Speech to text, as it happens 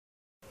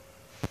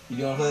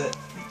You wanna play it?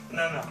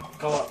 No.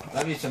 Go up.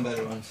 That'd be some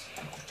better ones.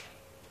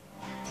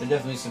 There are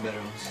definitely some better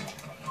ones.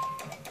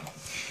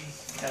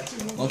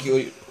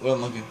 Monkey, what up,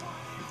 Monkey?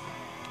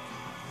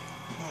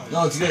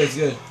 No, it's good, it's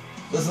good.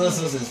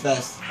 Listen, it's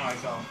fast.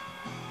 Alright, go.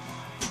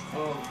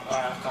 Oh,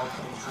 alright, I'll go.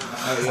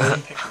 Alright, you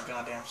ready? Pick the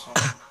goddamn song.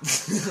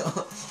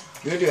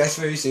 You gonna do X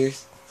for you,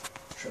 serious?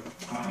 Sure.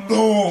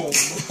 Boom!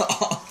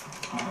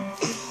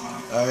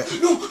 Alright.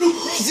 No,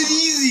 it's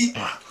easy!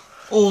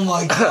 Oh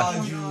my god,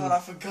 oh my god, I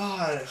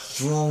forgot.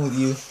 What's wrong with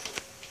you?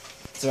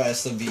 It's alright, I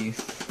still beat you.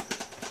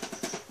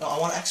 No, I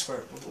want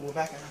expert. We're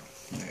backing out.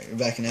 Alright, you're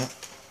backing out?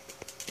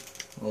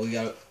 Well, we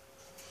gotta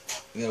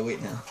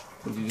wait now.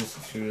 Would you just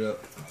shoot it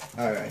up?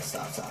 Alright,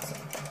 stop.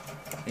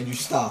 And you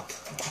stop.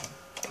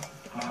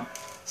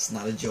 It's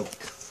not a joke.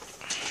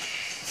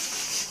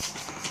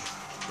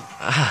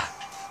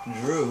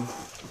 Drew.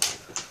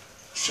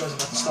 Show's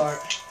about to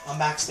start. I'm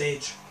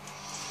backstage.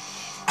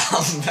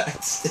 I'm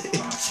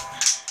backstage.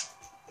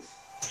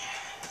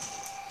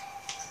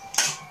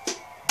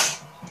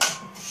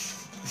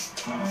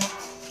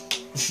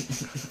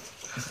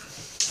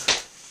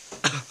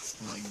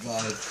 Oh my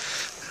god.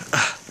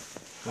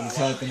 What is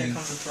happening? Here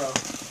comes the throw.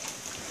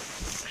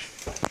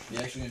 You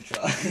actually gonna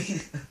try?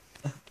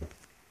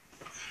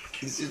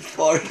 He's just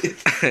farted.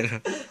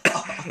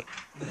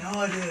 No,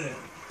 I didn't.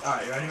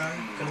 Alright, you ready, man?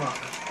 Good luck.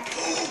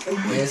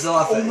 Yeah, it's a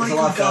lot faster. Oh my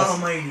god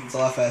almighty. It's a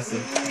lot faster.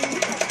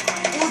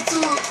 What's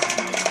up?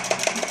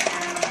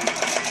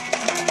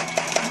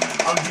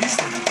 I'm used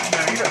to it.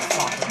 Man, you're a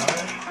fucking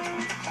alright.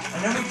 I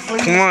never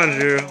played Come on,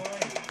 Drew.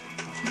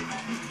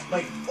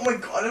 Like, oh my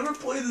god, I never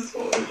played this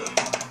one.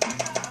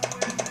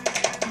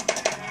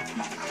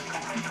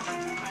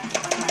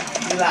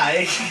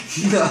 Like.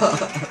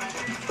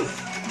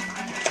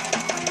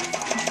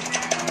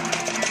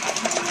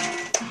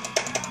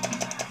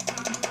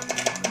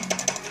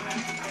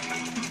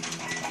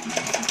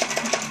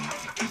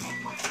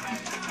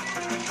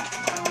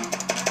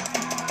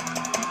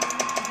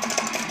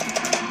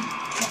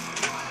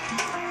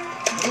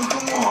 Oh,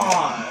 come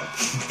on.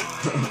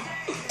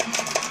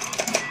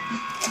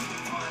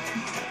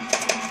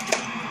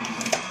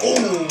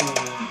 Oh.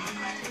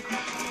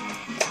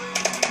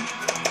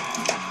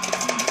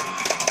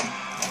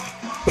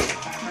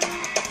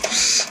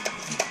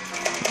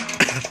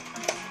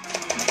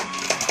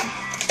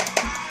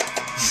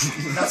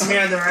 That's me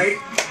on the right.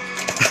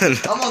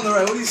 I'm on the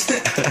right. What do you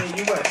say? Yeah,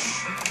 you wish.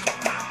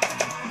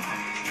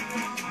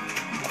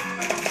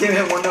 Can't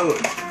hit one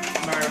note.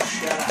 Mario,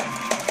 shut up.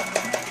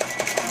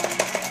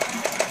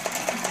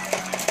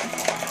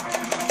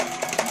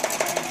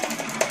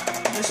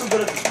 You're so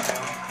good at this, Mario.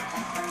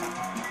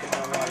 Get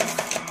my life.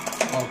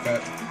 Okay.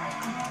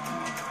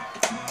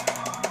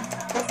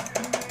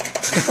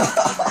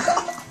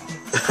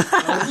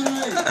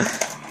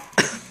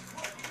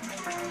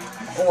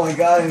 Oh my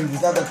god,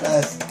 he's not that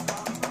fast.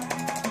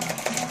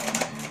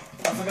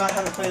 I forgot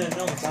how to play the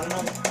notes. I don't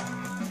know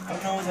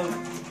the...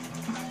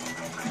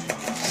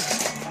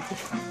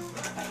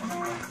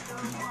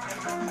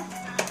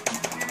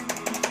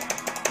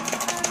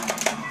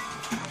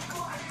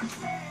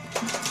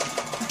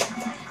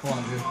 Come on,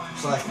 dude.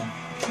 Slacking.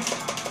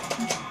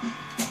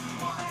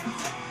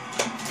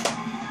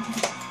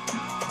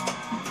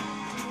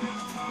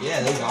 Yeah,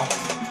 there you go.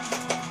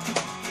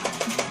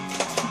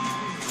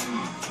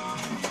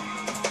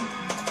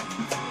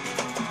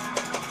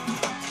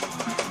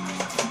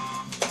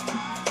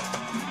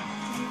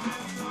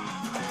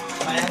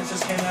 My hands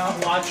just came out.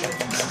 Watch it.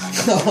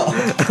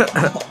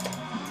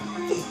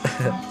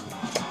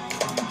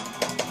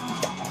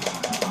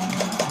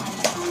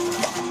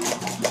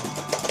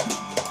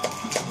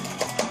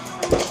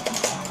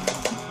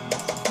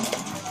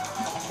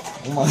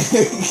 Oh my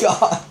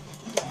god.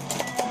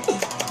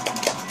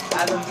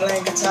 I've been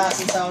playing guitar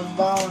since I was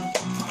born.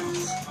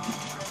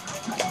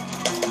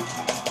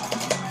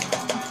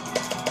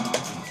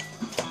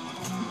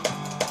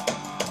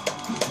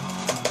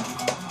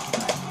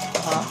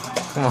 Huh?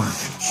 Come on.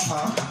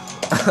 Huh?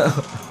 I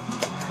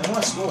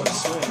want to score,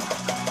 sweet.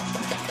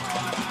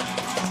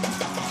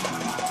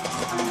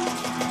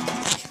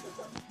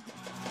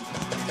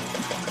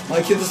 My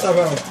kid just stop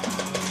out.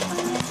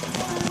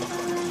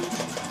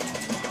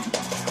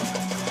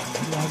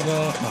 Oh my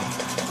god. Oh.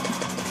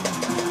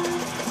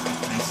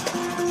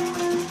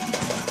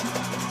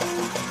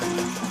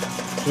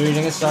 So you're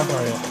gonna stop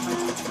Mario.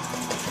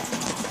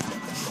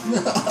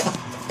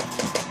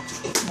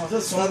 Oh,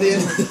 this It's not the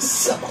end of the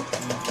song.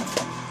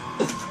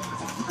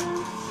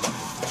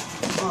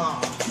 Oh.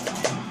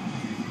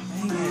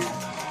 Dang it.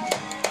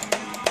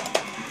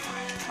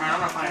 Alright, I'm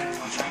not playing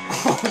anymore, Shaq.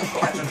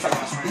 I've been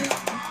fucking this right now.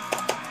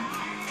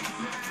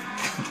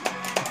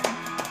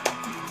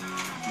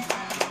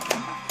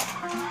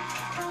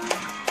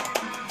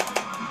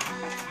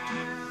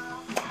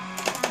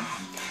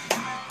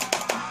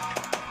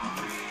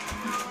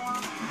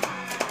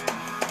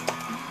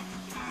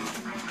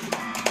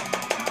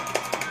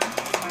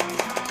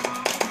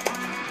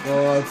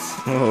 What?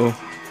 Oh.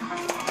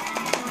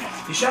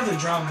 You should have the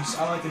drums. I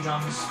like the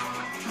drums.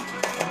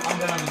 I'm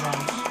good on the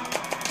drums.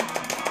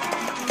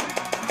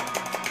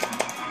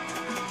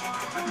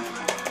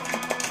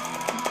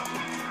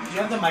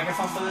 the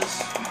microphone for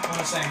this? What am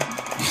I saying?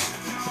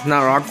 It's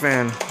not Rock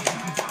Fan.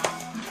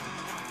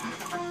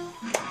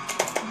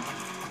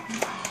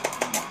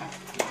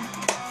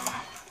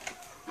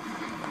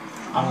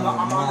 I'm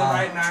on the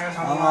right, Marius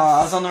on the left.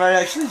 I was on the right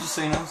actually, just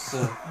so you know. So.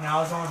 Now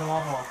I was on the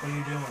waffle. What are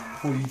you doing?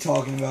 What are you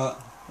talking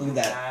about? Look at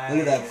that. Look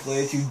at that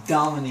play. You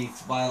dominate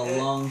by a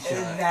long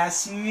shot.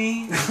 That's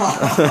me.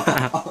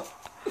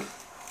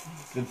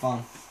 Good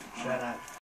fun. Shut up.